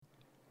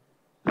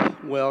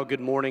Well, good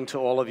morning to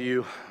all of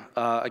you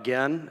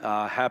again.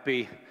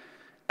 Happy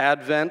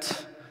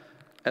Advent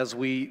as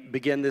we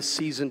begin this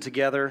season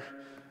together.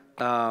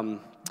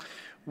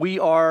 We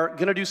are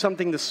going to do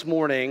something this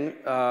morning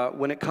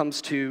when it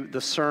comes to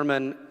the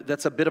sermon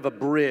that's a bit of a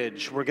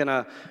bridge. We're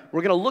gonna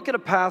look at a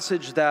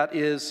passage that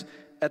is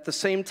at the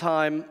same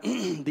time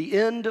the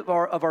end of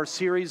our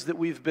series that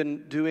we've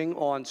been doing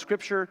on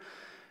Scripture,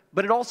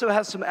 but it also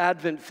has some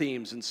Advent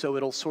themes, and so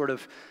it'll sort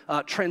of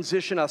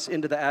transition us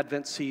into the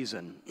Advent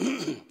season.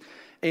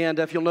 And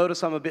if you'll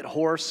notice, I'm a bit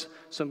hoarse,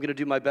 so I'm going to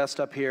do my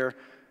best up here.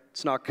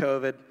 It's not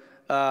COVID,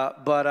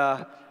 but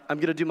I'm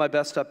going to do my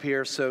best up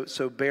here,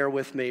 so bear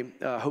with me.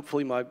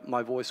 Hopefully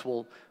my voice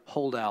will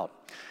hold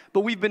out.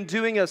 But we've been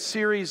doing a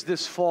series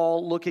this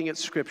fall looking at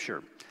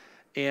Scripture,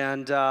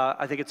 and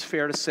I think it's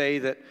fair to say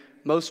that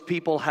most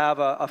people have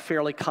a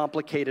fairly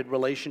complicated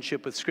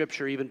relationship with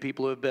Scripture, even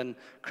people who have been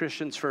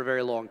Christians for a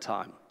very long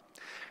time.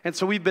 And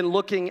so we've been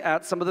looking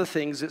at some of the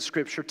things that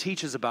Scripture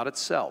teaches about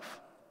itself.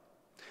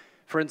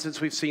 For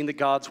instance, we've seen that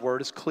God's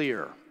Word is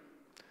clear,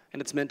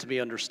 and it's meant to be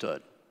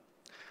understood.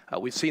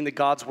 We've seen that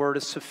God's Word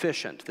is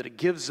sufficient, that it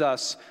gives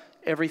us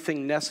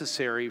everything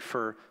necessary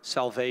for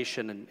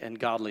salvation and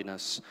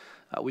godliness.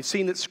 We've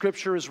seen that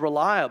Scripture is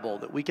reliable,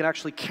 that we can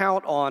actually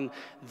count on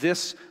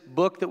this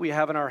book that we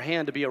have in our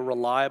hand to be a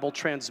reliable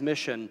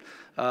transmission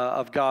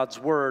of God's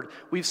Word.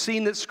 We've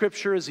seen that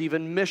Scripture is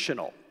even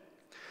missional.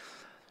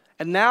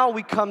 And now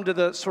we come to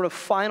the sort of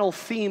final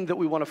theme that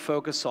we want to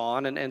focus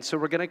on, and so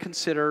we're going to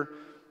consider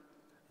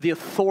the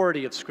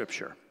authority of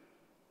Scripture.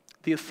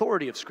 The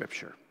authority of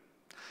Scripture.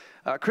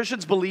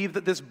 Christians believe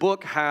that this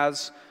book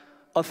has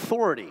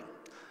authority.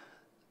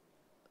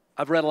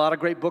 I've read a lot of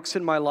great books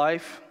in my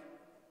life.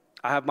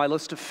 I have my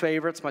list of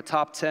favorites, my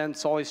top 10.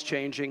 It's always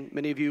changing.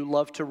 Many of you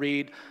love to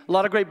read. A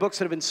lot of great books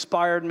that have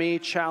inspired me,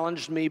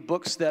 challenged me,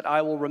 books that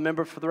I will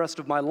remember for the rest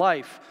of my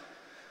life.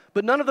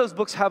 But none of those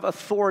books have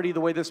authority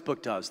the way this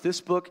book does. This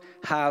book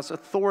has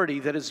authority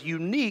that is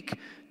unique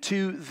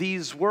to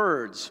these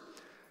words.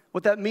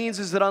 What that means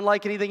is that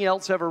unlike anything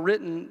else ever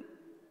written,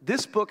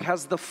 this book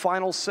has the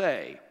final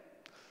say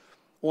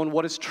on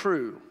what is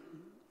true,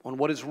 on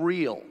what is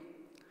real.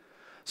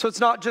 So it's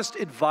not just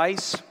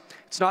advice.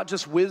 It's not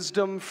just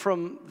wisdom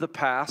from the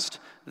past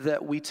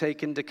that we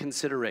take into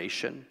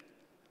consideration.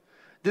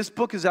 This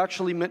book is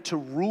actually meant to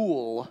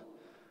rule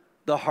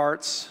the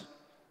hearts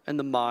and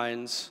the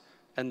minds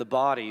and the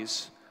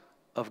bodies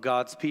of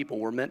God's people.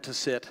 We're meant to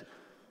sit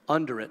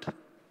under it.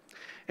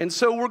 And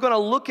so we're going to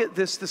look at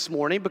this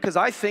morning because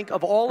I think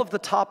of all of the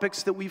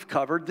topics that we've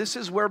covered, this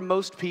is where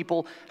most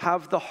people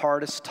have the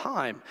hardest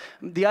time.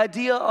 The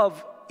idea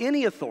of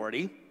any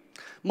authority,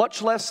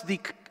 much less the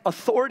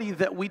authority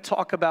that we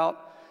talk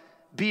about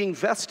being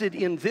vested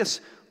in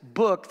this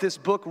book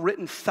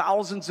written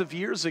thousands of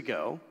years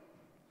ago,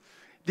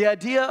 the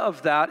idea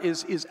of that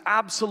is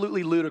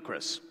absolutely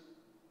ludicrous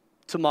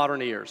to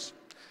modern ears.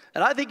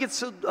 And I think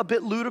it's a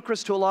bit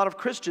ludicrous to a lot of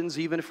Christians,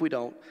 even if we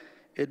don't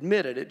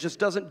admit it. It just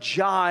doesn't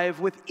jive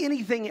with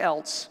anything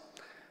else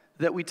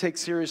that we take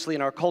seriously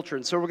in our culture.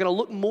 And so we're going to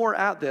look more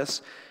at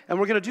this, and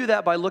we're going to do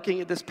that by looking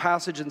at this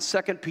passage in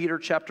 2 Peter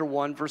chapter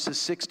 1, verses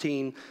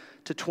 16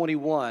 to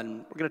 21.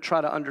 We're going to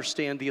try to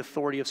understand the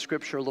authority of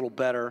Scripture a little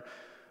better.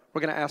 We're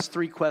going to ask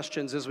three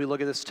questions as we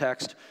look at this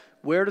text.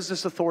 Where does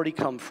this authority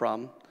come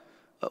from?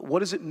 What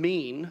does it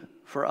mean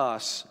for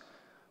us?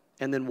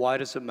 And then why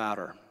does it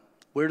matter?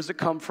 Where does it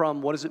come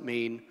from? What does it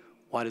mean?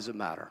 Why does it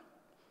matter?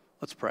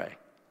 Let's pray.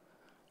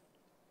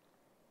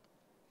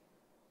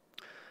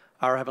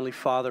 Our Heavenly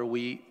Father,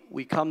 we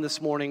come this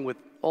morning with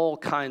all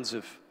kinds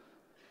of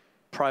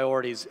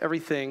priorities,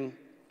 everything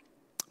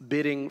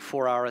bidding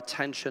for our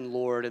attention,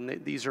 Lord, and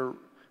these are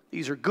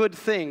good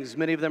things.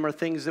 Many of them are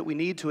things that we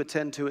need to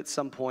attend to at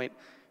some point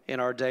in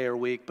our day or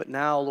week. But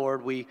now,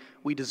 Lord, we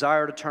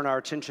desire to turn our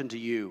attention to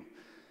you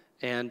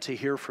and to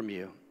hear from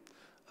you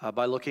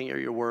by looking at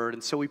your word.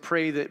 And so we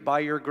pray that by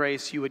your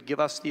grace you would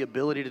give us the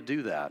ability to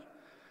do that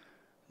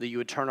you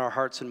would turn our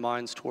hearts and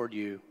minds toward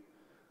you,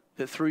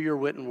 that through your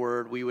written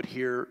word we would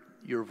hear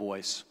your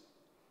voice,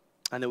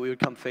 and that we would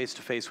come face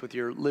to face with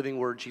your living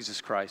word, Jesus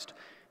Christ.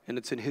 And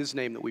it's in his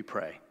name that we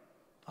pray.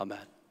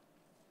 Amen.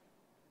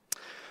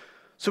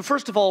 So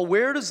first of all,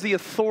 where does the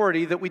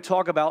authority that we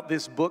talk about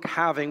this book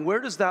having, where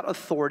does that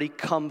authority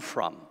come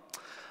from?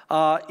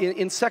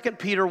 In 2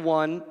 Peter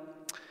 1,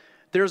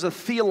 there's a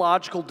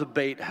theological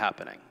debate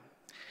happening.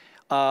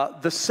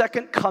 The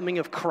second coming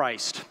of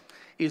Christ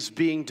is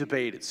being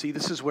debated. See,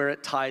 this is where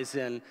it ties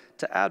in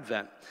to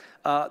Advent.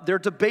 They're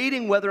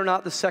debating whether or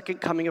not the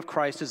second coming of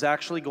Christ is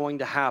actually going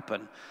to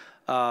happen.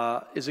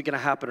 Is it going to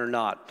happen or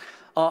not?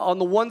 On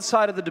the one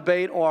side of the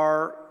debate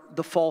are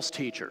the false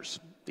teachers.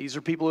 These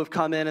are people who have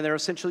come in and they're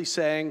essentially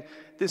saying,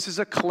 this is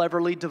a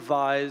cleverly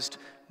devised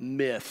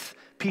myth.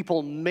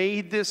 People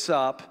made this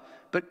up,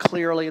 but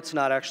clearly it's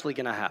not actually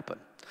going to happen.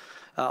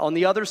 On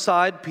the other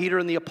side, Peter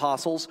and the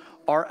apostles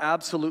are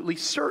absolutely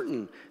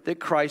certain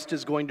that Christ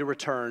is going to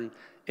return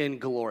in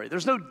glory.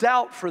 There's no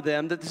doubt for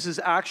them that this is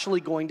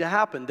actually going to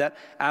happen, that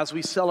as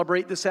we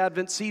celebrate this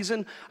Advent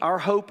season, our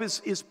hope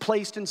is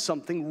placed in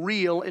something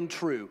real and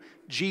true.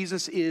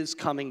 Jesus is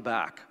coming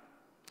back.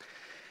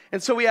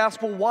 And so we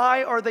ask, well,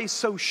 why are they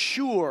so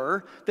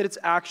sure that it's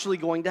actually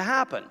going to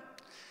happen?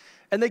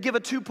 And they give a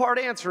two-part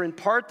answer. In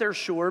part, they're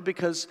sure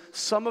because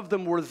some of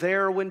them were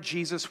there when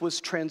Jesus was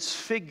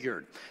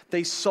transfigured.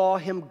 They saw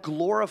him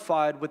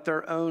glorified with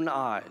their own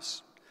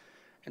eyes.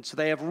 And so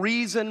they have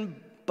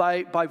reason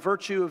by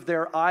virtue of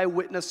their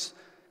eyewitness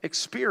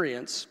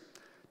experience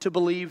to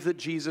believe that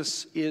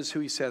Jesus is who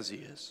he says he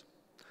is.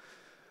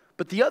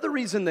 But the other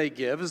reason they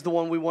give is the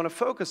one we want to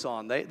focus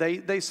on.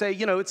 They say,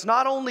 you know, it's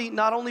not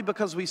only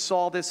because we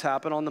saw this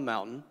happen on the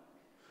mountain,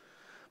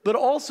 but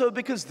also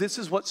because this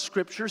is what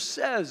Scripture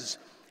says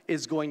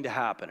is going to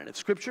happen. And if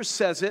Scripture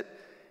says it,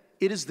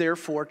 it is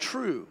therefore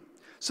true.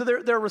 So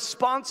their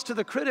response to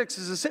the critics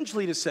is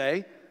essentially to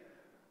say,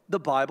 the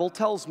Bible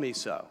tells me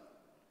so.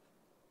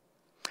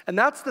 And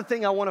that's the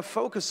thing I want to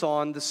focus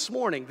on this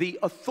morning, the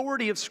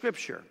authority of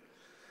Scripture.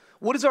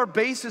 What is our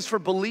basis for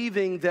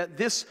believing that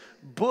this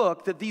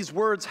book, that these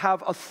words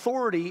have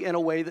authority in a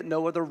way that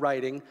no other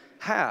writing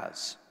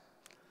has?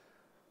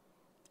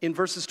 In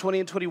verses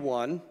 20 and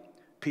 21,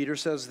 Peter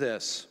says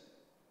this: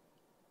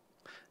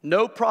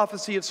 no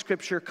prophecy of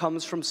Scripture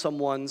comes from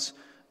someone's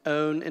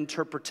own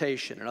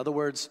interpretation. In other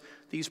words,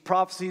 these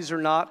prophecies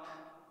are not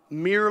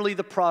merely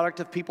the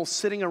product of people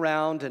sitting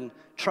around and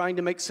trying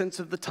to make sense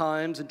of the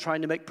times and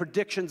trying to make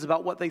predictions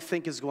about what they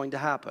think is going to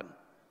happen.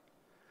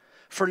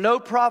 For no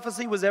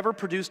prophecy was ever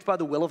produced by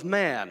the will of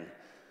man,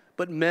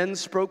 but men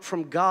spoke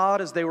from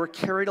God as they were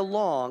carried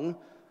along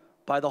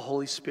by the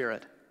Holy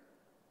Spirit.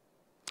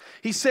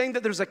 He's saying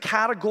that there's a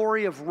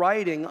category of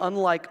writing,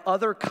 unlike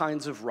other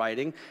kinds of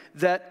writing,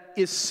 that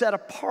is set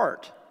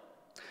apart.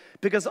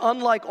 Because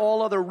unlike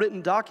all other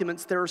written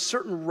documents, there are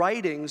certain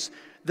writings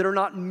that are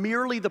not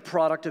merely the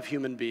product of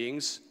human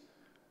beings,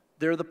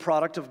 they're the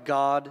product of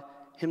God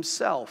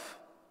himself.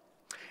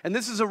 And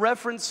this is a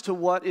reference to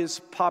what is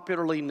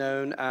popularly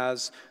known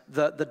as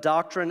the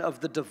doctrine of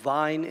the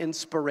divine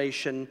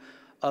inspiration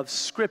of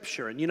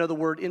Scripture. And you know, the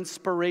word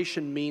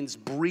inspiration means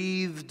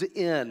breathed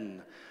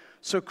in.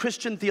 So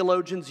Christian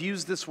theologians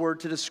use this word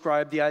to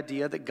describe the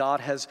idea that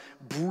God has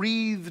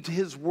breathed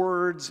his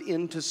words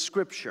into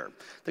Scripture.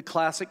 The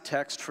classic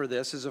text for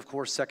this is, of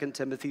course, 2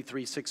 Timothy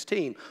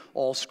 3:16.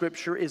 All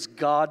Scripture is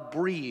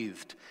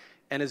God-breathed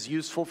and is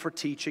useful for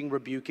teaching,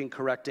 rebuking,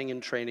 correcting,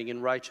 and training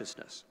in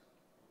righteousness.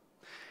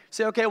 You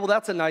say, okay, well,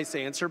 that's a nice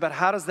answer, but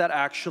how does that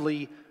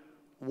actually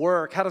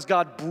work? How does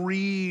God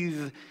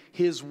breathe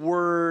his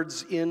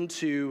words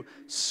into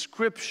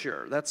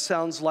Scripture? That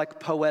sounds like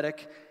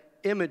poetic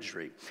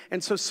imagery.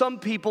 And so some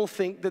people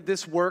think that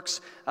this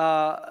works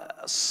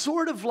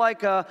sort of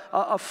like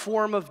a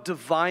form of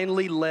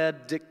divinely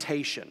led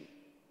dictation,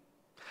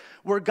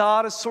 where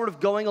God is sort of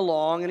going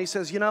along and he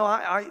says, you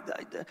know,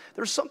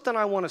 there's something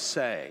I want to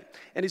say.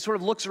 And he sort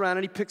of looks around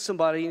and he picks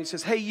somebody and he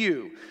says, hey,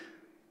 you,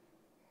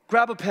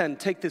 grab a pen,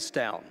 take this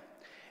down.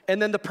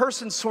 And then the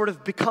person sort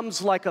of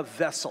becomes like a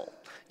vessel.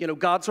 You know,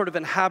 God sort of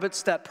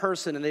inhabits that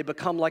person and they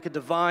become like a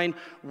divine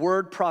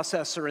word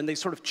processor and they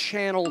sort of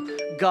channel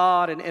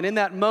God. And in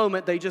that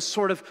moment, they just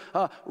sort of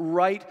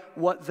write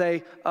what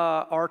they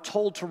are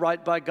told to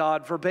write by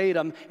God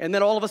verbatim. And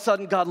then all of a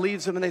sudden, God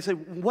leaves them and they say,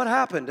 what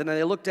happened? And then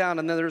they look down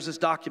and then there's this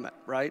document,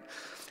 right?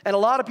 And a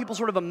lot of people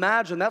sort of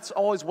imagine, that's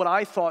always what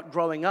I thought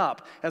growing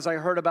up. As I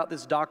heard about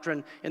this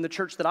doctrine in the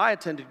church that I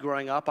attended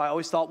growing up, I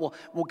always thought,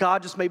 well,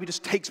 God just maybe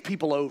just takes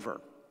people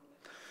over.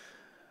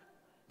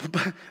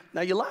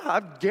 Now you lie. I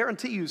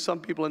guarantee you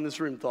some people in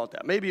this room thought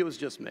that. Maybe it was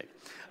just me.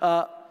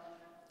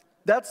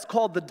 That's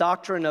called the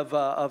doctrine of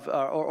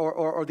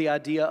the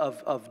idea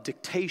of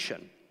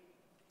dictation.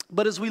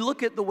 But as we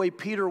look at the way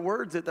Peter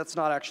words it, that's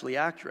not actually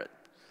accurate.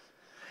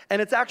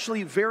 And it's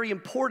actually very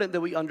important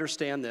that we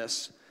understand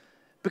this,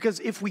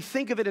 because if we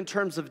think of it in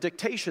terms of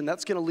dictation,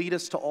 that's going to lead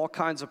us to all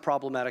kinds of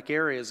problematic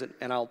areas,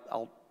 and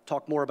I'll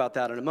talk more about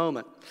that in a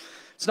moment.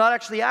 It's not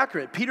actually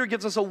accurate. Peter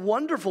gives us a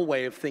wonderful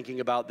way of thinking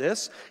about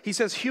this. He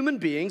says human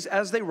beings,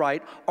 as they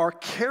write, are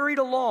carried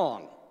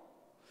along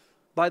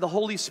by the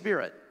Holy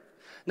Spirit.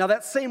 Now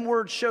that same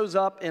word shows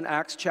up in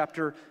Acts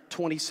chapter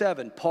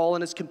 27. Paul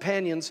and his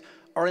companions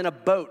are in a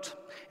boat,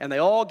 and they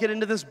all get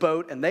into this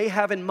boat, and they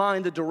have in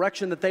mind the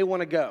direction that they want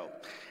to go.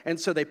 And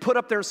so they put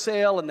up their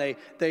sail, and they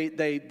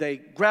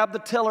grab the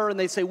tiller, and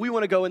they say, we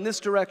want to go in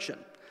this direction.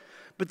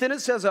 But then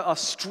it says a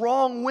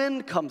strong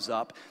wind comes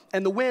up,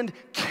 and the wind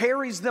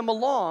carries them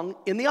along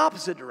in the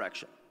opposite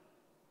direction.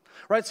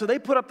 Right? So they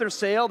put up their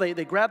sail, they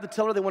grab the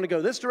tiller, they want to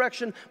go this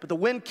direction, but the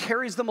wind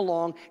carries them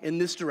along in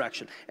this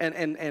direction.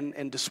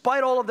 And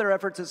despite all of their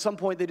efforts, at some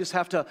point they just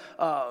have to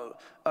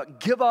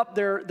give up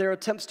their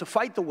attempts to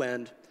fight the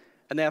wind,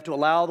 and they have to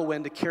allow the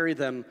wind to carry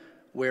them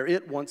where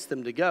it wants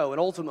them to go, and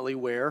ultimately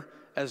where,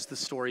 as the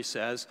story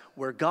says,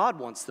 where God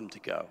wants them to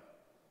go.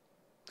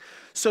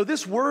 So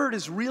this word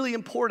is really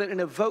important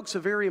and evokes a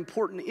very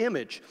important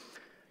image.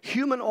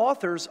 Human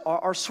authors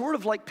are sort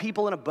of like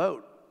people in a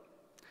boat.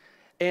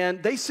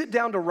 And they sit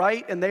down to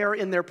write, and they are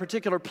in their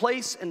particular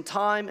place and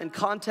time and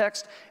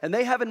context, and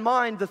they have in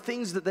mind the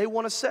things that they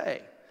want to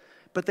say.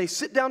 But they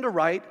sit down to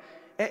write,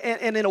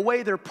 and in a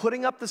way, they're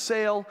putting up the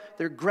sail,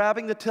 they're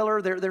grabbing the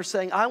tiller, they're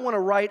saying, I want to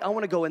write, I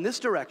want to go in this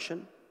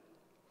direction.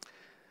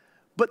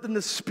 But then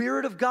the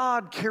Spirit of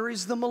God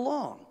carries them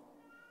along.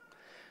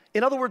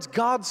 In other words,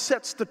 God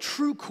sets the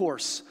true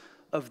course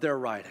of their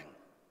writing.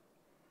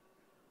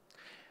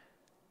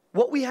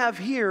 What we have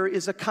here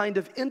is a kind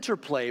of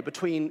interplay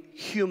between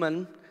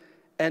human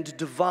and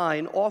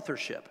divine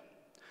authorship.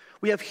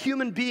 We have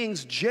human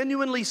beings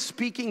genuinely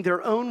speaking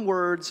their own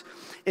words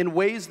in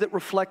ways that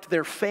reflect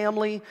their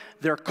family,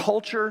 their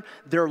culture,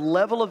 their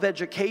level of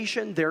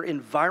education, their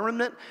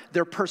environment,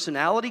 their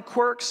personality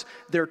quirks,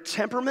 their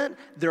temperament,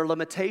 their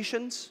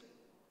limitations.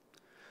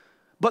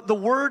 But the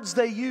words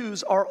they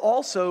use are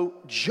also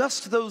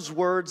just those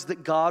words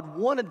that God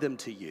wanted them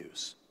to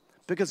use,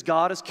 because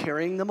God is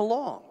carrying them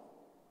along.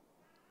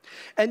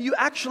 And you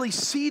actually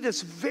see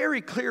this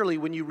very clearly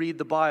when you read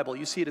the Bible.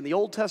 You see it in the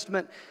Old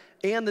Testament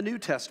and the New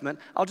Testament.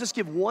 I'll just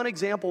give one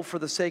example for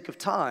the sake of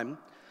time.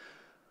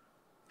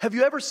 Have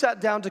you ever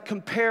sat down to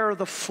compare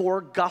the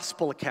 4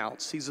 gospel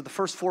accounts? These are the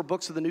first 4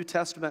 books of the New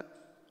Testament: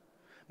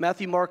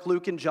 Matthew, Mark,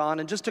 Luke, and John.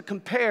 And just to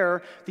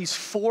compare these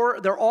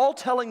 4, they're all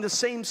telling the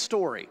same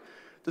story,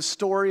 the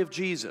story of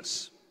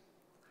Jesus.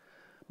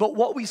 But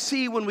what we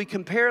see when we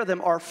compare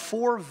them are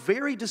 4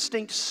 very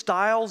distinct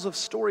styles of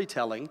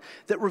storytelling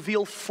that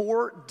reveal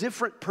 4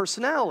 different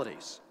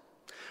personalities,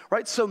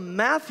 right? So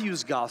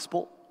Matthew's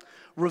gospel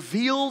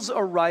reveals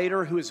a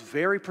writer who is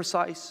very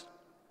precise.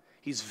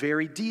 He's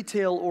very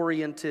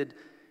detail-oriented.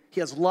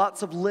 He has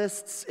lots of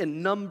lists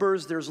and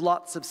numbers. There's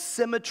lots of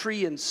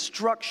symmetry and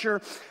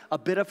structure. A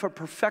bit of a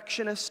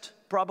perfectionist,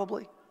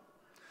 probably.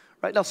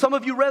 Right? Now, some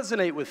of you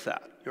resonate with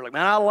that. You're like,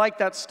 man, I like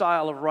that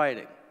style of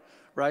writing,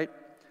 right?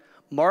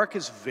 Mark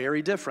is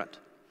very different.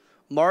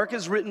 Mark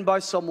is written by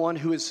someone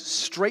who is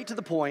straight to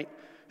the point,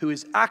 who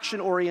is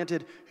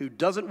action-oriented, who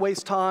doesn't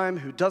waste time,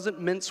 who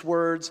doesn't mince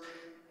words,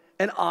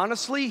 and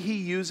honestly, he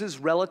uses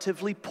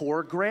relatively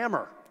poor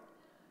grammar.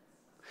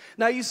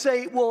 Now you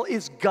say, well,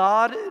 is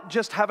God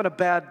just having a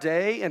bad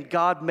day and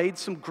God made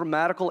some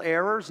grammatical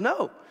errors?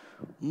 No,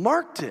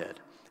 Mark did,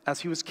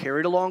 as he was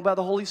carried along by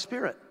the Holy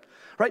Spirit,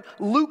 right?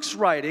 Luke's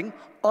writing,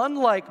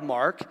 unlike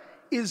Mark,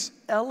 is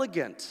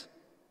elegant.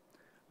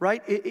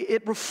 Right?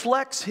 It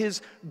reflects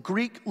his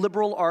Greek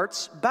liberal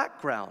arts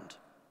background.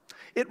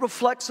 It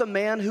reflects a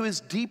man who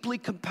is deeply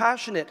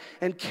compassionate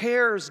and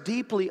cares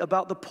deeply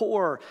about the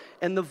poor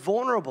and the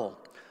vulnerable.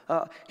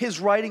 His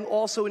writing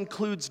also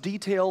includes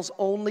details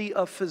only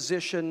a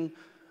physician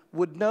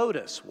would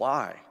notice.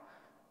 Why?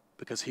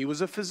 Because he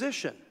was a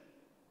physician.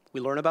 We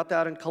learn about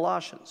that in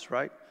Colossians,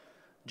 right?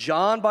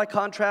 John, by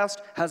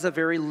contrast, has a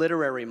very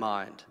literary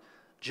mind.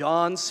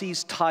 John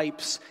sees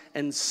types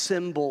and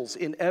symbols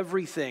in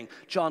everything.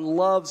 John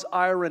loves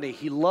irony.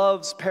 He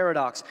loves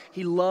paradox.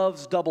 He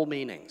loves double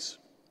meanings.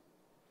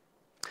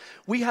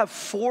 We have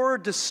 4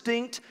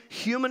 distinct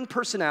human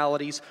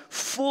personalities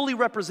fully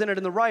represented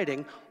in the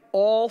writing,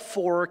 all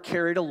 4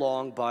 carried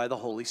along by the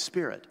Holy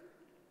Spirit.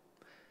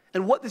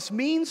 And what this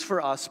means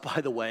for us,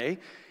 by the way,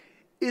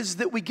 is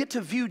that we get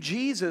to view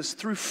Jesus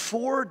through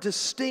 4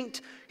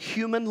 distinct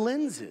human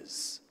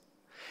lenses.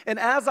 And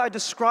as I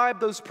describe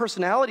those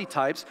personality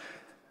types,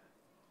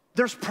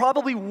 there's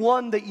probably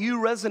one that you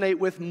resonate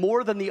with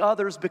more than the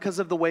others because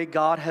of the way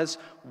God has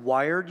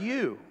wired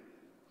you.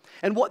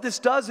 And what this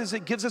does is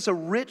it gives us a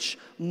rich,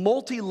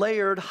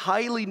 multi-layered,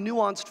 highly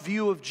nuanced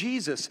view of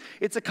Jesus.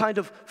 It's a kind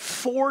of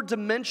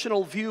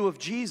 4-dimensional view of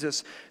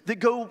Jesus that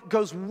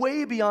goes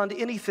way beyond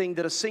anything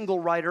that a single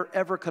writer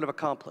ever could have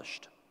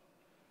accomplished.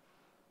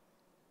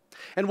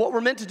 And what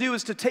we're meant to do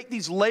is to take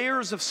these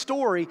layers of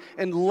story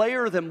and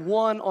layer them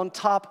one on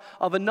top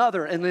of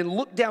another and then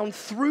look down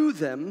through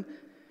them,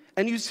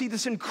 and you see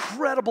this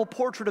incredible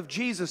portrait of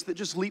Jesus that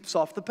just leaps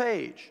off the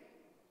page.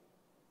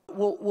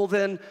 Well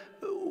then,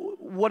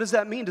 what does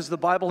that mean? Does the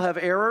Bible have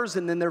errors?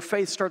 And then their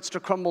faith starts to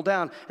crumble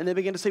down. And they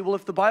begin to say, well,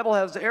 if the Bible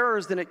has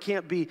errors, then it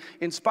can't be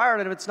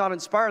inspired. And if it's not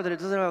inspired, then it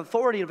doesn't have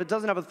authority. And if it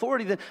doesn't have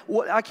authority, then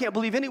I can't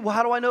believe any. Well,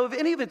 how do I know if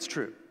any of it's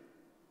true?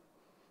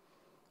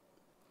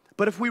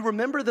 But if we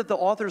remember that the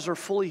authors are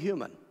fully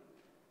human,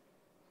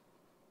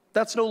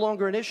 that's no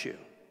longer an issue.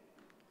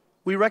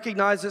 We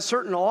recognize that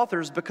certain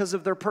authors, because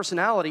of their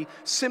personality,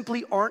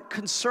 simply aren't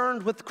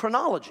concerned with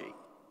chronology.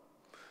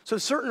 So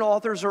certain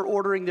authors are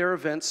ordering their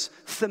events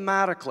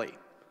thematically,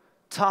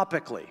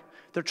 topically.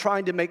 They're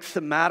trying to make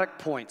thematic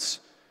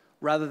points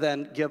rather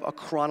than give a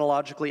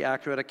chronologically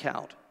accurate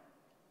account.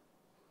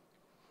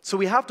 So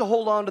we have to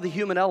hold on to the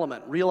human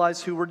element,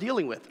 realize who we're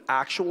dealing with,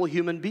 actual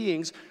human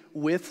beings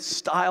with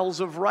styles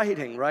of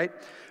writing, right?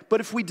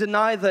 But if we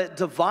deny the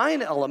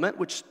divine element,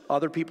 which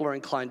other people are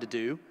inclined to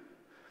do,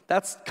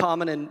 that's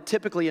common and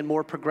typically in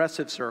more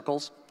progressive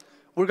circles,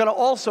 we're going to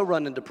also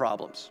run into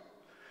problems.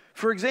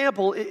 For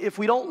example, if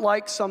we don't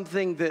like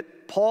something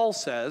that Paul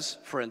says,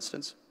 for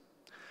instance,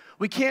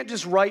 we can't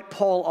just write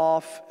Paul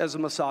off as a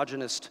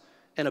misogynist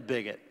and a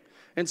bigot.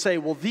 and say,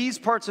 well, these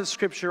parts of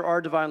Scripture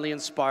are divinely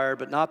inspired,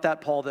 but not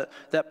that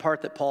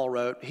part that Paul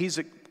wrote. He's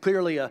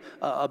clearly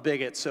a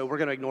bigot, so we're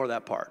going to ignore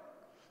that part.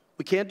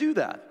 We can't do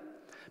that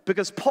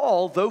because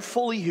Paul, though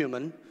fully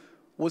human,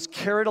 was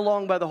carried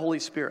along by the Holy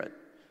Spirit,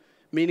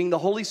 meaning the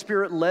Holy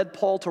Spirit led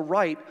Paul to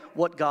write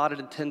what God had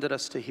intended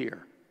us to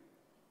hear.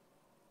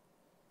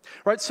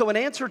 Right, so in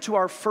answer to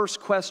our first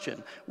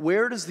question,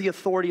 where does the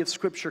authority of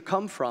Scripture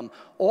come from?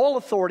 All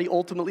authority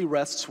ultimately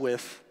rests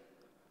with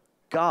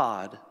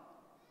God.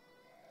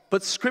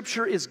 But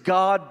Scripture is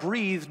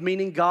God-breathed,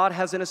 meaning God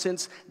has, in a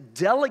sense,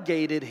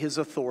 delegated his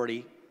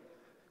authority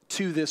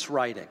to this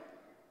writing,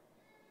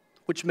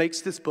 which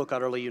makes this book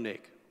utterly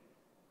unique.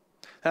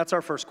 That's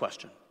our first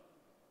question.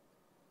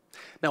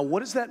 Now, what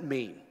does that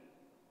mean?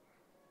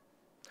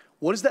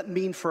 What does that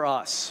mean for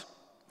us?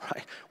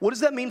 Right? What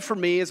does that mean for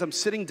me as I'm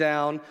sitting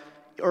down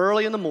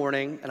early in the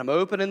morning and I'm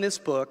opening this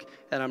book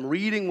and I'm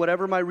reading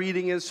whatever my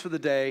reading is for the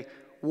day?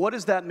 What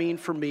does that mean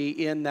for me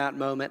in that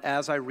moment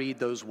as I read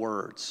those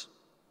words?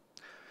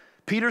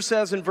 Peter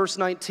says in verse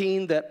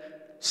 19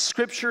 that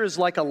Scripture is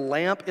like a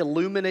lamp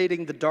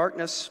illuminating the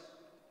darkness.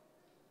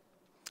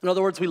 In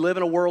other words, we live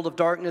in a world of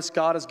darkness.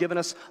 God has given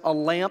us a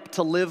lamp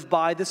to live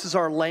by. This is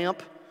our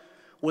lamp.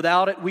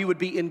 Without it, we would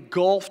be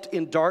engulfed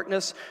in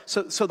darkness.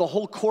 So the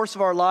whole course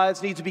of our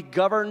lives needs to be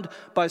governed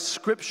by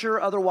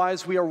Scripture.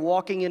 Otherwise, we are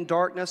walking in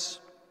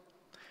darkness.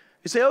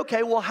 You say,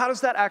 okay, well, how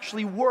does that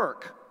actually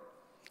work?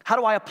 How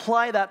do I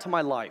apply that to my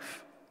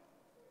life?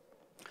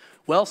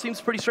 Well, it seems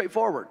pretty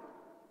straightforward.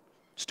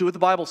 Just do what the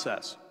Bible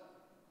says.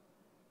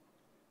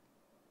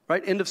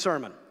 Right? End of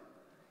sermon.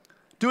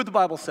 Do what the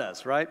Bible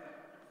says, right?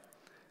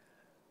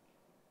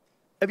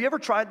 Have you ever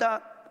tried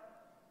that?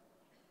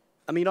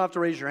 I mean, you don't have to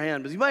raise your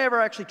hand, but have you ever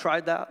actually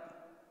tried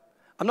that?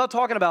 I'm not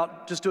talking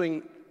about just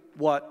doing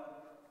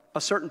what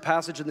a certain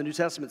passage in the New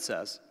Testament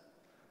says.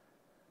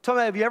 Tell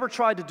me, have you ever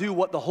tried to do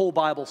what the whole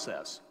Bible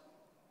says?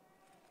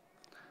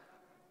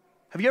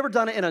 Have you ever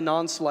done it in a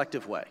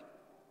non-selective way?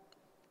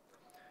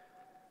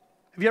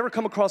 Have you ever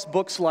come across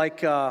books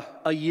like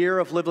A Year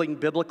of Living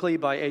Biblically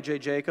by A.J.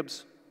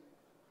 Jacobs?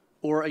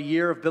 Or A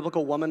Year of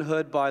Biblical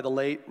Womanhood by the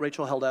late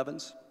Rachel Held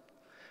Evans?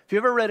 If you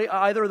ever read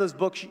either of those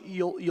books,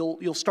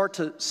 you'll start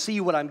to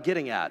see what I'm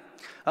getting at.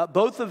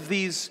 Both of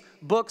these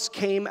books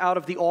came out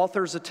of the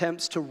author's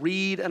attempts to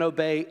read and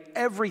obey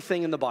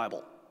everything in the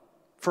Bible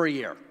for a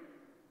year,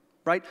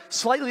 right?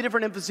 Slightly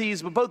different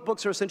emphases, but both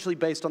books are essentially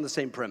based on the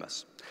same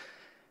premise.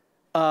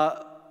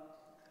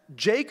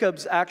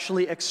 Jacobs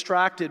actually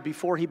extracted,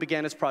 before he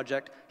began his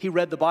project, he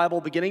read the Bible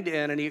beginning to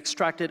end, and he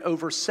extracted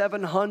over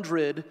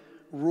 700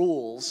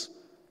 rules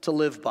to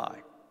live by.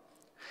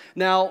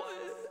 Now,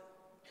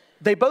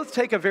 they both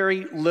take a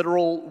very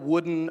literal,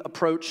 wooden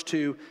approach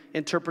to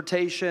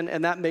interpretation,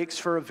 and that makes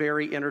for a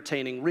very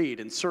entertaining read.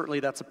 And certainly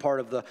that's a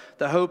part of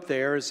the hope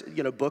there is,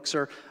 books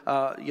are,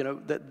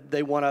 that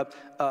they want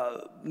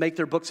to make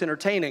their books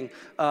entertaining.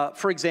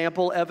 For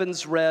example,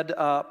 Evans read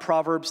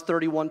Proverbs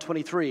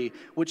 31:23,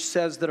 which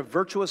says that a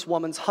virtuous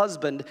woman's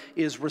husband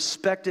is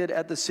respected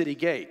at the city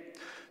gate.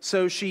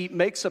 So she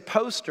makes a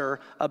poster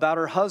about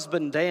her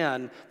husband,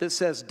 Dan, that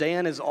says,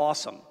 Dan is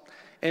awesome.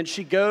 And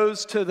she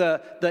goes to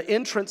the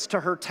entrance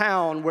to her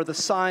town where the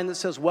sign that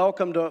says,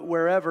 welcome to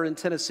wherever in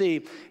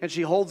Tennessee, and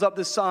she holds up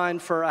this sign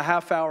for a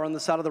half hour on the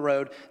side of the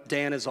road,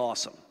 Dan is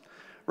awesome.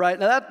 Right?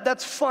 Now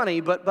that's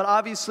funny, but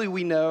obviously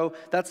we know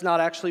that's not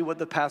actually what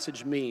the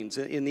passage means.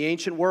 In the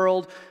ancient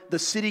world, the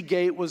city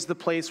gate was the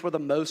place where the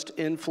most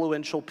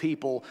influential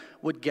people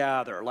would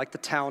gather, like the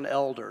town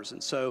elders.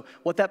 And so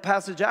what that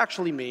passage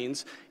actually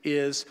means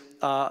is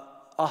a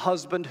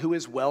husband who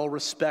is well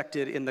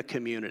respected in the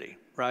community,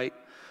 right?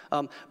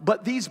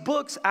 But these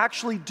books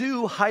actually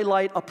do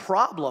highlight a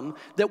problem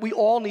that we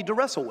all need to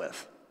wrestle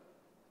with.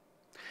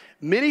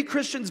 Many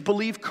Christians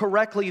believe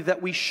correctly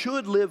that we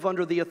should live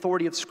under the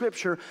authority of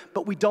Scripture,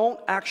 but we don't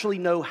actually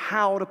know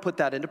how to put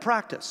that into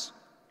practice.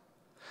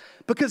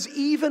 Because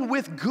even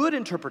with good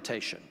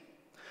interpretation,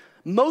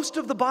 most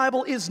of the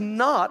Bible is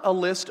not a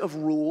list of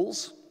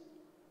rules,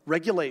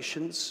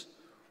 regulations,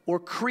 or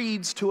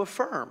creeds to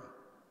affirm.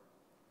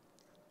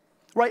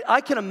 Right,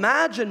 I can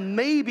imagine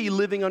maybe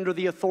living under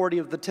the authority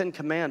of the Ten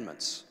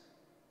Commandments.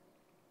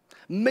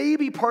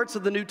 Maybe parts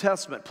of the New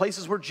Testament,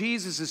 places where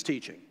Jesus is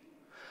teaching.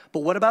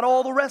 But what about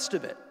all the rest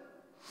of it?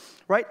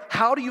 Right?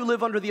 How do you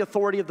live under the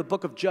authority of the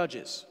book of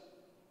Judges?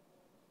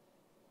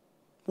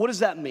 What does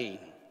that mean?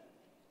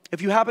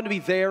 If you happen to be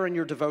there in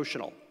your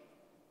devotional.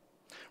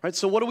 Right,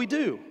 so what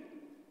do?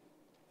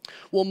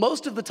 Well,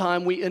 most of the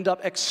time we end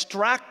up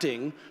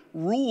extracting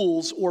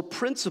rules or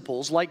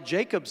principles like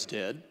Jacobs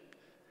did,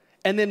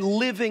 and then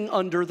living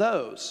under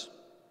those.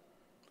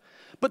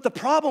 But the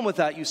problem with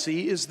that, you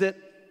see, is that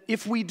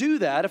if we do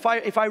that,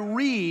 if I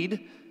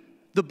read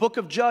the book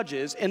of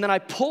Judges and then I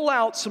pull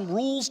out some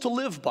rules to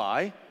live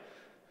by,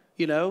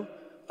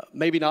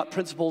 maybe not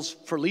principles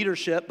for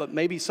leadership, but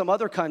maybe some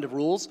other kind of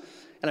rules,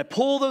 and I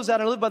pull those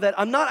out and live by that,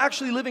 I'm not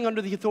actually living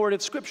under the authority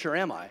of Scripture,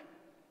 am I?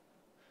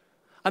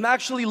 I'm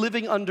actually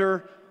living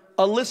under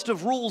a list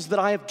of rules that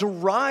I have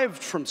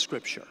derived from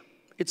Scripture.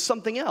 It's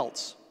something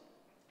else.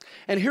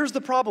 And here's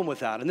the problem with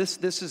that, and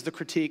this is the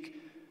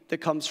critique that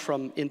comes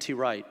from N.T.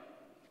 Wright.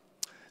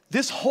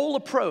 This whole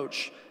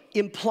approach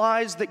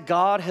implies that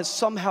God has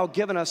somehow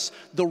given us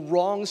the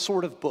wrong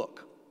sort of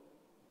book,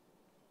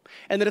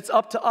 and that it's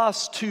up to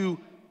us to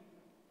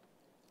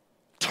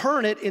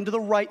turn it into the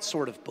right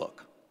sort of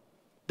book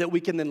that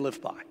we can then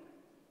live by.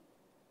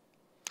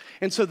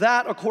 And so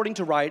that, according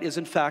to Wright, is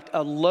in fact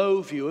a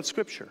low view of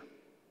Scripture.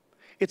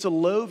 It's a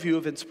low view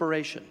of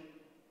inspiration.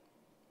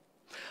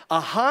 A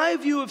high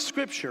view of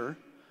Scripture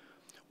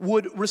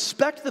would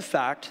respect the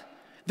fact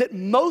that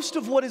most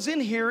of what is in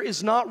here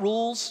is not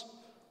rules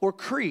or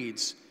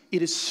creeds,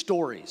 it is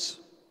stories.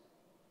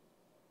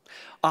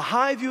 A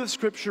high view of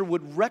Scripture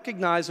would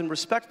recognize and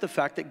respect the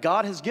fact that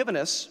God has given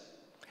us,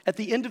 at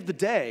the end of the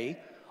day,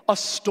 a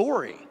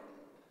story.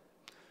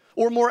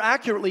 Or more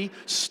accurately,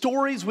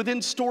 stories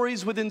within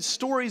stories within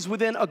stories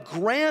within a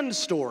grand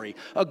story,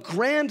 a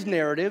grand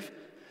narrative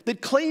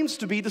that claims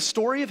to be the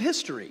story of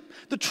history,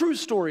 the true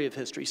story of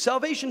history,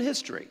 salvation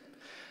history.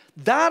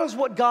 That is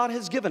what God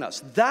has given us.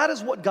 That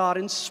is what God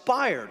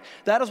inspired.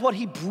 That is what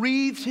He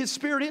breathed His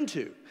Spirit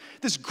into,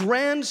 this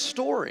grand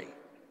story.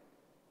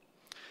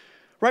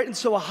 Right? And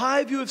so a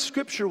high view of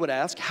Scripture would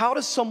ask, how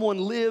does someone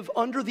live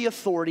under the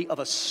authority of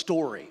a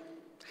story?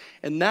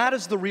 And that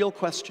is the real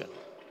question.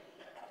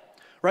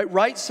 Right?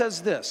 Wright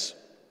says this.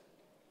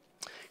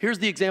 Here's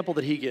the example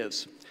that he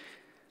gives.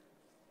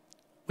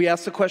 We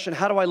ask the question,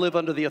 how do I live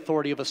under the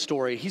authority of a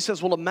story? He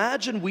says, well,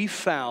 imagine we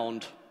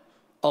found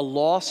a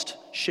lost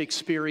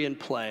Shakespearean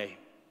play.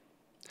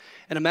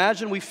 And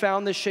imagine we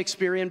found this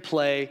Shakespearean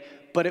play,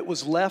 but it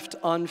was left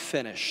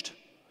unfinished.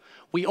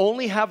 We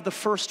only have the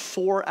first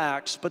 4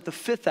 acts, but the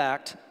 5th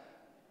act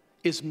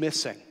is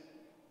missing.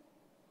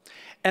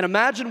 And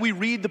imagine we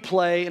read the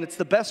play, and it's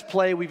the best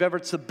play we've ever,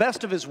 it's the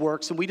best of his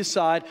works, and we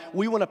decide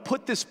we want to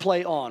put this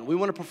play on. We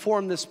want to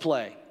perform this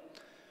play.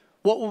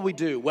 What will we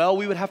do? Well,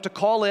 we would have to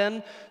call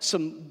in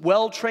some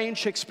well-trained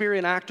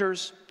Shakespearean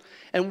actors,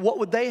 and what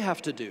would they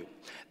have to do?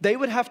 They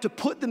would have to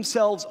put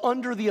themselves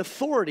under the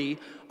authority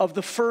of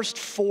the first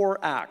 4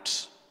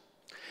 acts.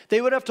 They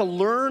would have to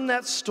learn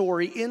that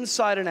story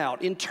inside and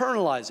out,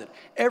 internalize it.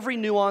 Every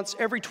nuance,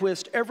 every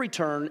twist, every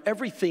turn,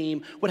 every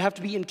theme would have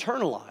to be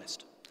internalized.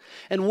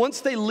 And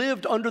once they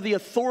lived under the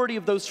authority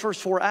of those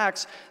first 4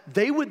 acts,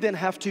 they would then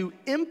have to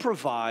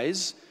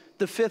improvise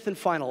the 5th and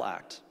final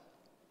act.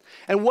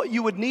 And what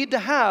you would need to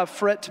have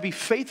for it to be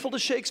faithful to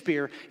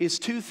Shakespeare is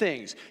 2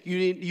 things.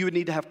 You would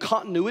need to have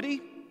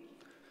continuity,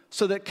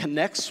 so that it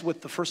connects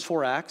with the first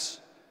 4 acts,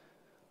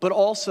 but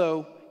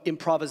also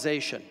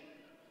improvisation,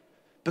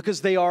 because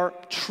they are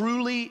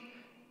truly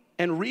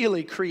and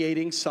really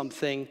creating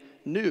something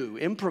new,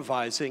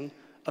 improvising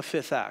a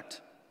 5th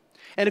act.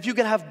 And if you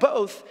can have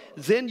both,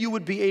 then you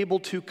would be able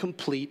to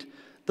complete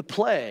the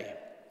play.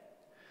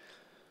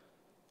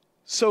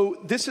 So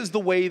this is the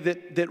way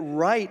that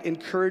Wright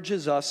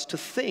encourages us to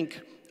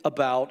think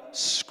about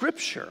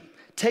Scripture.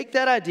 Take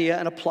that idea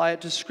and apply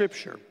it to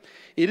Scripture.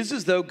 It is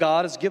as though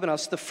God has given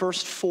us the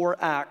first 4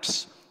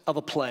 acts of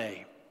a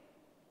play.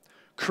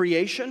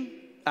 Creation,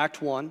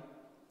 Act 1.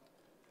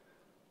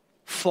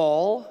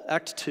 Fall,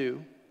 Act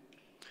 2.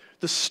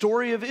 The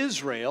story of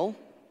Israel,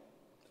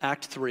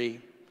 Act 3.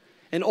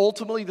 And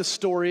ultimately the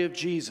story of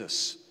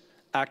Jesus,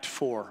 Act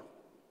 4.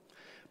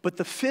 But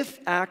the 5th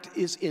act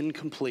is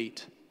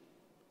incomplete.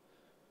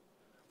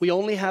 We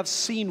only have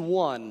scene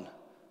 1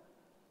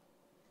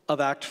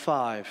 of Act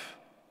 5.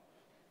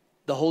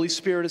 The Holy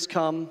Spirit has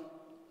come.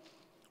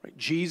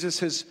 Jesus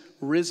has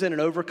risen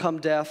and overcome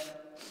death.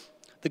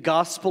 The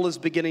gospel is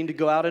beginning to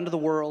go out into the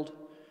world.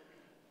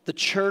 The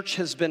church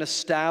has been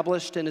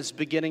established and is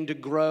beginning to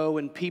grow,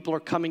 and people are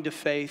coming to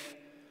faith.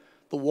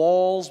 The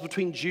walls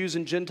between Jews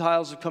and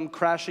Gentiles have come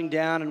crashing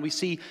down, and we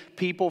see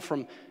people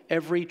from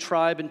every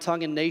tribe and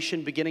tongue and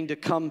nation beginning to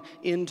come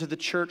into the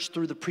church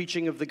through the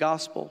preaching of the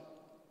gospel.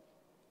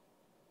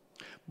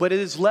 But it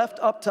is left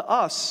up to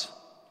us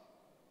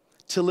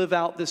to live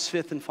out this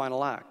 5th and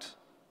final act.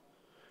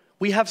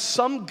 We have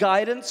some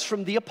guidance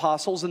from the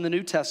apostles in the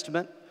New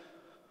Testament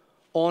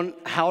on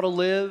how to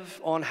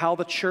live, on how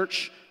the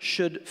church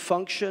should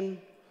function.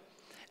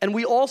 And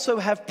we also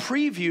have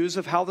previews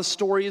of how the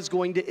story is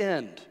going to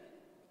end.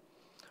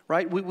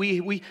 Right?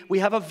 We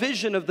have a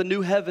vision of the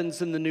new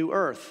heavens and the new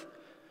earth.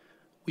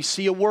 We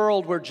see a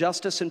world where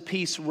justice and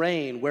peace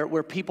reign,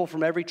 where people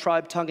from every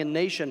tribe, tongue, and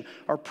nation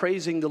are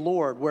praising the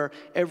Lord, where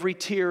every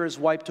tear is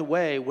wiped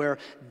away, where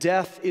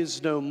death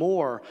is no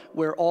more,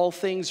 where all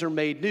things are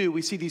made new.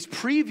 We see these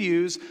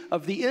previews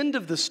of the end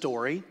of the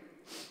story,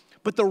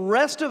 but the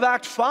rest of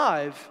Act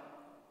 5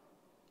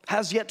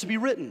 has yet to be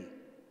written.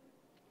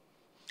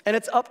 And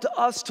it's up to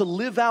us to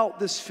live out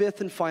this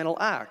 5th and final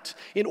act.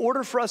 In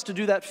order for us to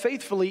do that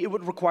faithfully, it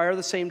would require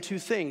the same 2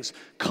 things: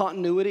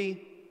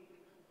 continuity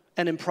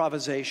and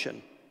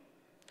improvisation.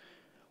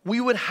 We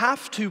would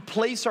have to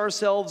place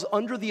ourselves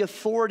under the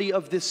authority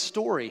of this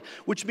story,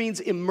 which means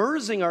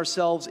immersing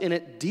ourselves in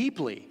it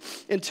deeply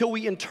until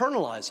we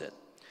internalize it,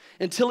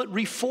 until it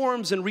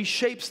reforms and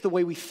reshapes the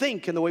way we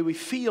think and the way we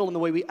feel and the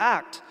way we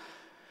act.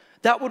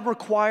 That would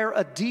require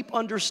a deep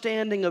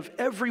understanding of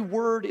every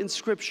word in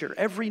Scripture,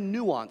 every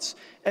nuance,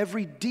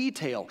 every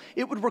detail.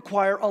 It would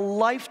require a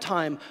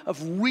lifetime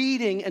of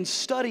reading and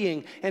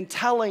studying and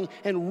telling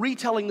and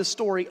retelling the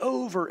story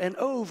over and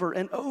over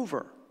and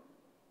over.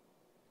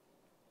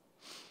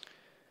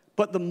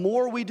 But the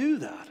more we do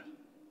that,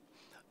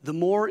 the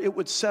more it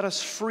would set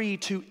us free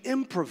to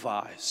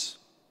improvise,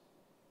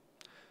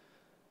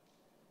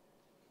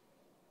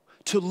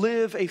 to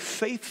live a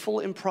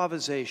faithful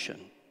improvisation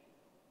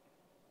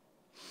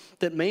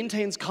that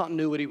maintains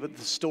continuity with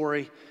the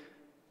story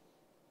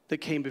that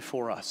came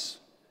before us,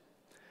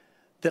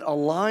 that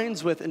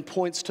aligns with and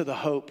points to the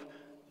hope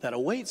that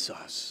awaits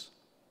us.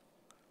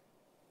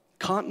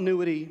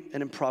 Continuity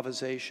and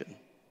improvisation.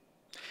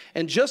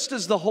 And just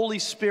as the Holy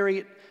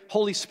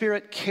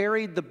Spirit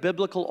carried the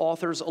biblical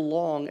authors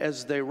along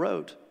as they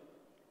wrote,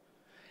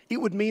 it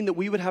would mean that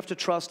we would have to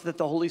trust that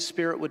the Holy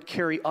Spirit would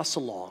carry us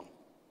along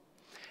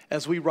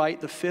as we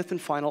write the fifth and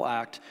final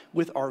act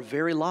with our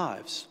very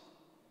lives.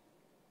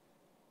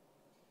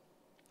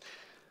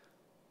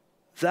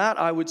 That,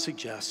 I would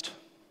suggest,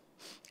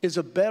 is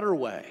a better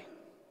way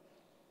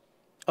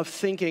of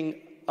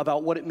thinking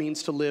about what it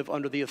means to live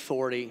under the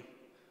authority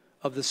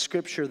of the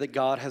Scripture that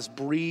God has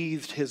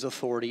breathed His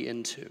authority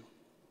into.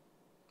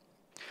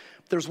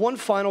 There's one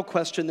final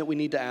question that we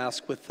need to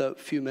ask with the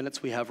few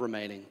minutes we have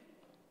remaining,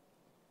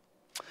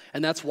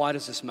 and that's, why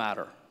does this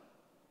matter?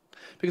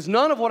 Because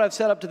none of what I've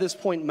said up to this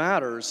point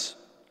matters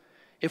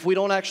if we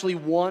don't actually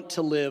want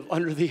to live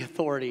under the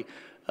authority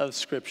of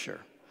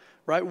Scripture.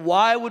 Right?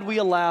 Why would we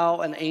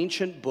allow an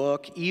ancient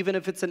book, even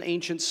if it's an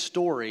ancient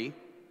story,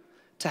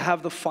 to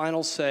have the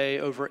final say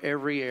over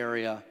every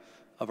area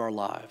of our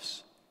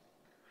lives?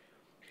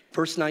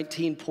 Verse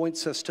 19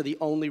 points us to the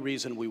only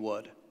reason we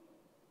would.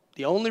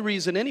 The only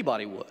reason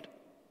anybody would.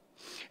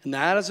 And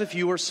that is if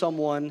you are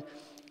someone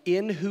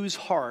in whose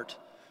heart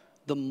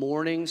the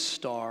morning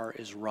star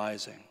is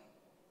rising.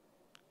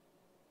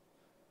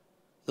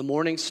 The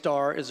morning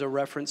star is a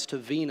reference to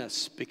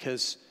Venus,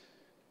 because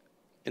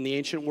in the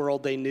ancient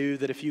world, they knew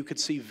that if you could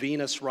see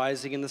Venus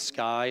rising in the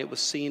sky, it was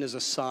seen as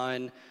a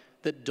sign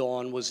that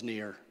dawn was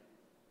near.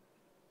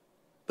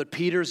 But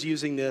Peter's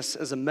using this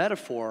as a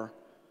metaphor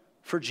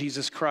for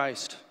Jesus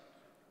Christ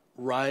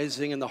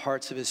rising in the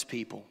hearts of His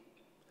people.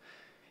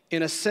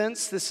 In a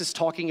sense, this is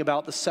talking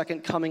about the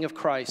second coming of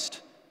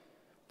Christ,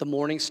 the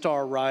morning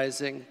star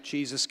rising,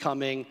 Jesus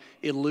coming,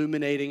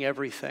 illuminating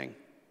everything,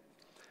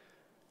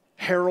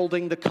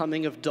 heralding the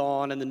coming of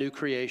dawn and the new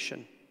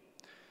creation.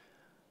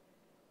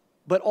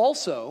 But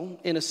also,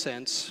 in a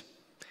sense,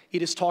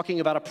 it is talking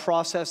about a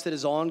process that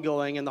is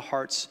ongoing in the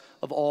hearts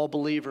of all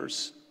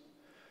believers.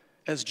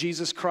 As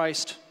Jesus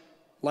Christ,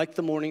 like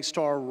the morning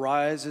star,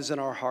 rises in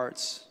our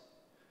hearts,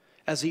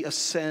 as He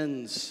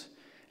ascends,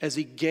 as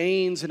He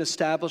gains and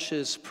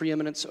establishes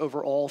preeminence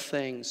over all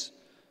things,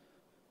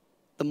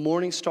 the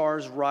morning star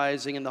is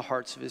rising in the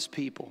hearts of His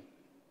people.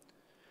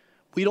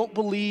 We don't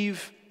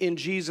believe in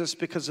Jesus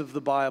because of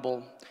the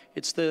Bible.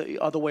 It's the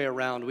other way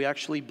around. We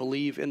actually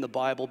believe in the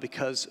Bible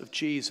because of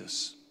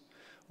Jesus.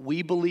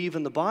 We believe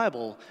in the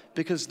Bible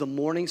because the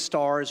morning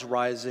star is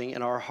rising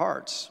in our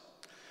hearts.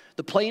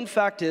 The plain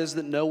fact is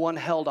that no one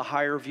held a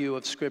higher view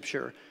of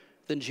Scripture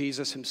than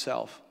Jesus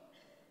Himself.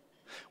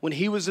 When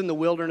He was in the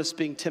wilderness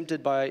being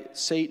tempted by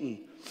Satan,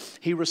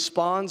 He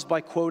responds by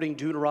quoting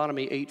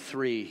Deuteronomy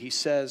 8:3. He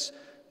says,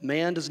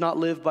 "Man does not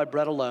live by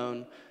bread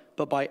alone,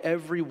 but by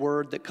every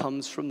word that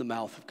comes from the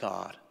mouth of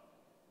God."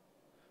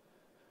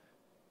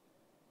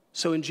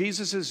 So in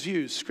Jesus'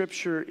 view,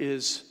 Scripture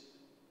is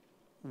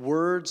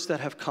words that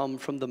have come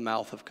from the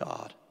mouth of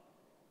God.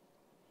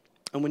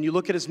 And when you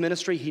look at His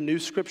ministry, He knew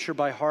Scripture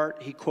by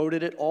heart. He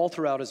quoted it all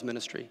throughout His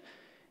ministry.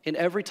 In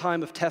every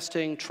time of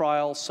testing,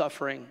 trial,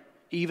 suffering,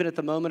 even at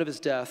the moment of His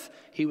death,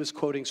 He was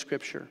quoting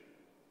Scripture.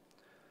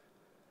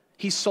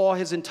 He saw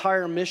His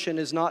entire mission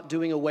as not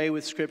doing away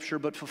with Scripture,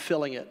 but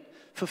fulfilling it,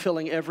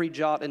 fulfilling every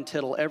jot and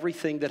tittle,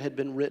 everything that had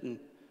been written.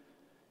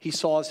 He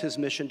saw as His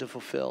mission to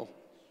fulfill.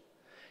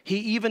 He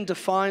even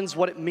defines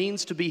what it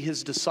means to be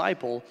His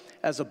disciple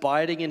as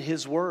abiding in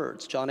His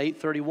words. John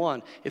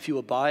 8:31, "If you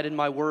abide in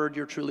my word,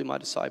 you're truly my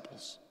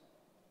disciples."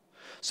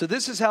 So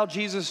this is how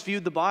Jesus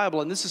viewed the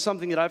Bible, and this is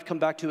something that I've come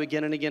back to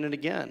again and again and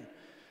again.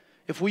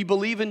 If we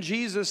believe in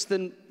Jesus,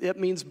 then it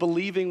means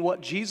believing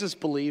what Jesus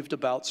believed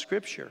about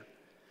Scripture.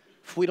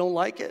 If we don't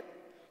like it,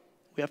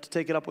 we have to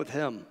take it up with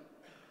Him.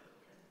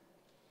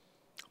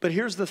 But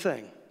here's the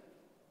thing.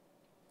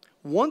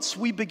 Once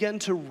we begin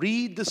to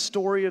read the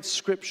story of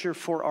Scripture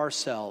for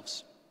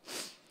ourselves,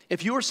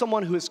 if you are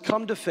someone who has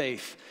come to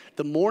faith,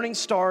 the morning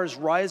star is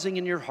rising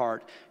in your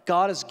heart,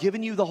 God has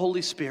given you the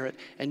Holy Spirit,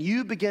 and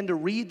you begin to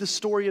read the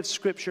story of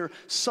Scripture,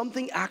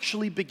 something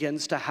actually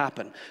begins to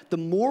happen. The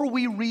more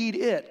we read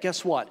it,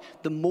 guess what?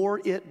 The more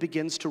it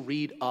begins to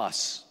read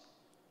us.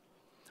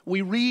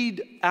 We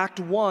read Act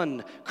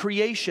 1,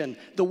 creation,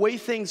 the way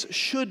things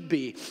should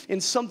be,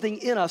 and something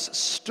in us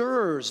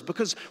stirs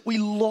because we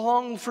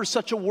long for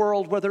such a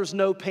world where there's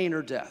no pain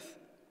or death.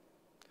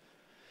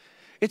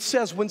 It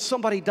says when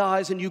somebody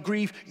dies and you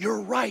grieve,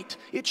 you're right.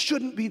 It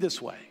shouldn't be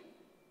this way.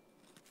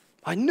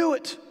 I knew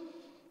it.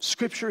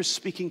 Scripture is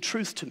speaking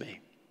truth to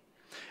me.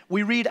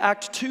 We read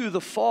Act 2,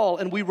 the fall,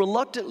 and we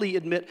reluctantly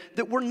admit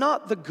that we're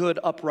not the good,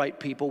 upright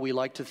people we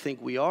like to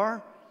think we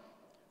are.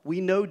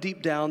 We know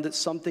deep down that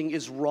something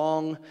is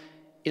wrong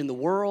in the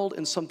world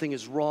and something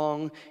is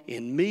wrong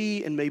in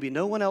me, and maybe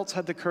no one else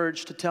had the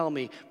courage to tell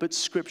me, but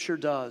Scripture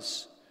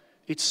does.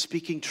 It's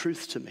speaking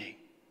truth to me.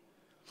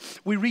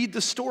 We read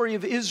the story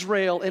of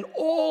Israel and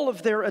all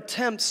of their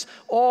attempts,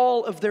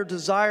 all of their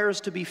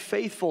desires to be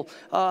faithful.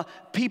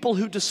 People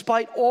who,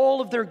 despite all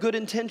of their good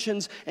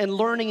intentions and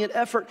learning and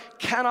effort,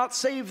 cannot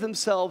save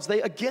themselves.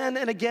 They again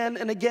and again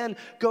and again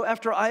go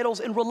after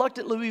idols, and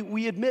reluctantly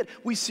we admit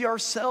we see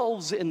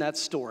ourselves in that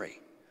story.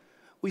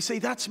 We say,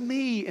 that's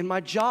me in my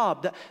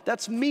job.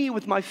 That's me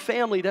with my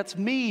family. That's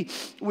me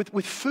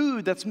with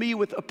food. That's me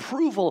with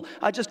approval.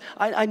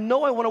 I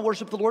know I want to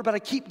worship the Lord, but I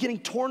keep getting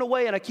torn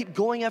away and I keep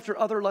going after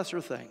other lesser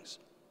things.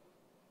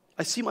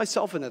 I see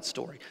myself in that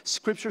story.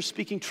 Scripture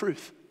speaking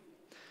truth,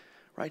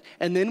 right?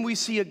 And then we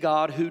see a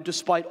God who,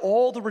 despite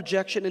all the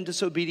rejection and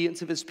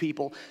disobedience of his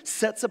people,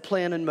 sets a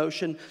plan in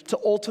motion to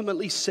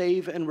ultimately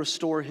save and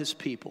restore his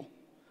people,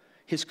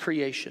 his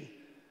creation,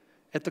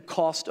 at the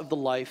cost of the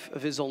life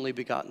of his only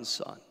begotten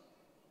Son.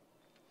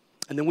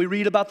 And then we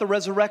read about the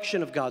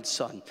resurrection of God's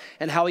Son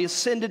and how he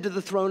ascended to the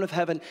throne of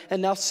heaven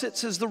and now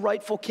sits as the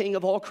rightful king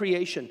of all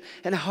creation,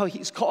 and how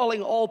he's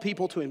calling all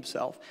people to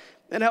himself,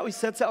 and how he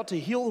sets out to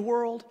heal the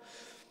world.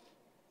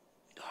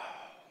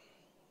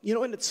 You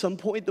know, and at some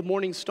point the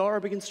morning star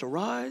begins to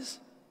rise,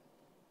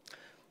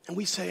 and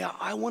we say,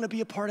 I want to be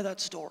a part of that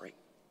story.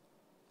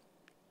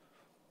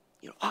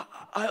 You know,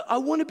 I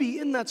want to be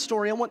in that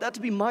story. I want that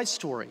to be my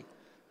story.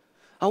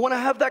 I want to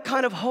have that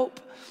kind of hope.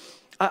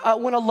 I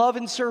want to love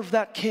and serve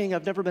that king.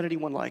 I've never met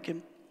anyone like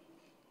him.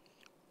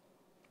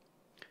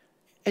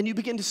 And you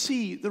begin to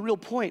see the real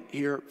point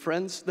here,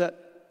 friends, that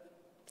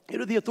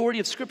the authority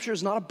of Scripture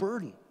is not a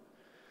burden.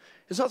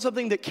 It's not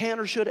something that can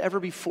or should ever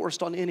be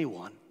forced on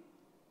anyone.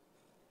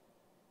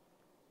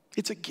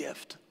 It's a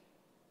gift.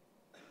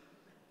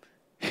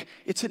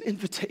 It's an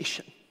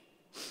invitation.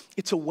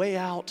 It's a way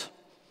out.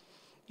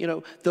 You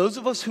know, those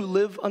of us who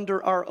live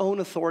under our own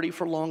authority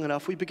for long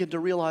enough, we begin to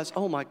realize,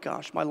 oh my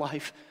gosh, my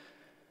life,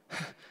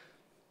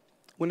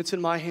 when it's in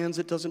my hands,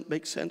 it doesn't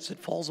make sense. It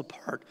falls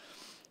apart.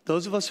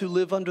 Those of us who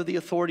live under the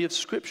authority of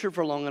Scripture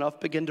for long enough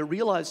begin to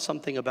realize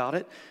something about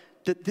it,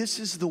 that this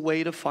is the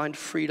way to find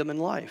freedom in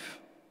life.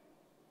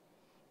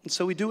 And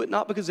so we do it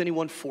not because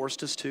anyone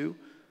forced us to,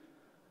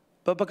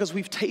 but because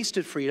we've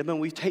tasted freedom and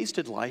we've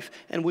tasted life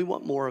and we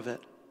want more of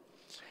it.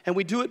 And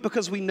we do it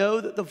because we know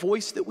that the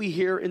voice that we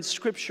hear in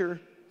Scripture,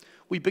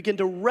 we begin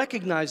to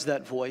recognize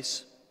that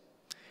voice.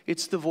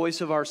 It's the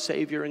voice of our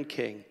Savior and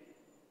King.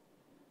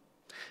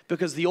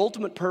 Because the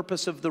ultimate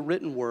purpose of the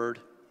written word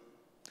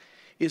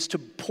is to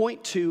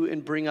point to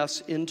and bring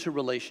us into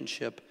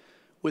relationship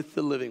with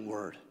the living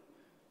word,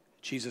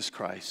 Jesus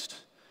Christ.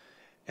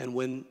 And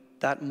when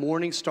that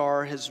morning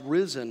star has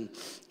risen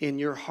in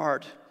your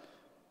heart,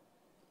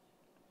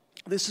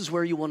 this is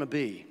where you want to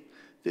be.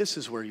 This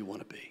is where you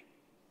want to be.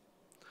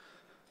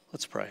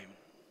 Let's pray.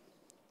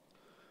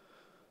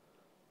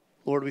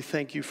 Lord, we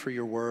thank you for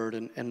your word,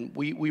 and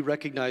we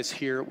recognize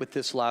here with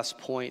this last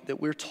point that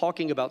we're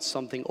talking about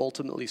something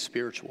ultimately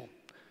spiritual.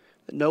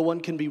 That no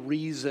one can be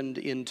reasoned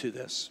into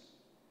this.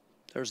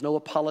 There's no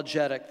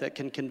apologetic that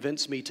can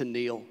convince me to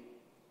kneel.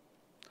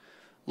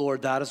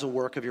 Lord, that is a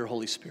work of your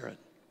Holy Spirit.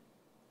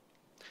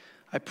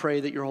 I pray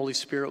that your Holy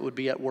Spirit would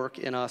be at work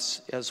in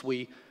us as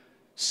we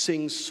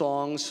sing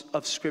songs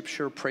of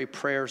Scripture, pray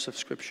prayers of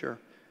Scripture,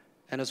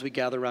 and as we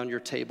gather around your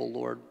table,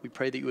 Lord, we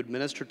pray that you would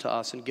minister to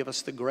us and give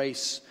us the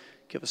grace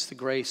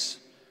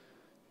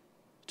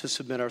to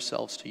submit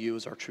ourselves to you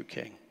as our true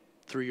King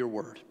through your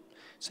word.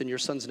 It's in your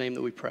Son's name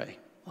that we pray.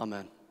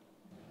 Amen.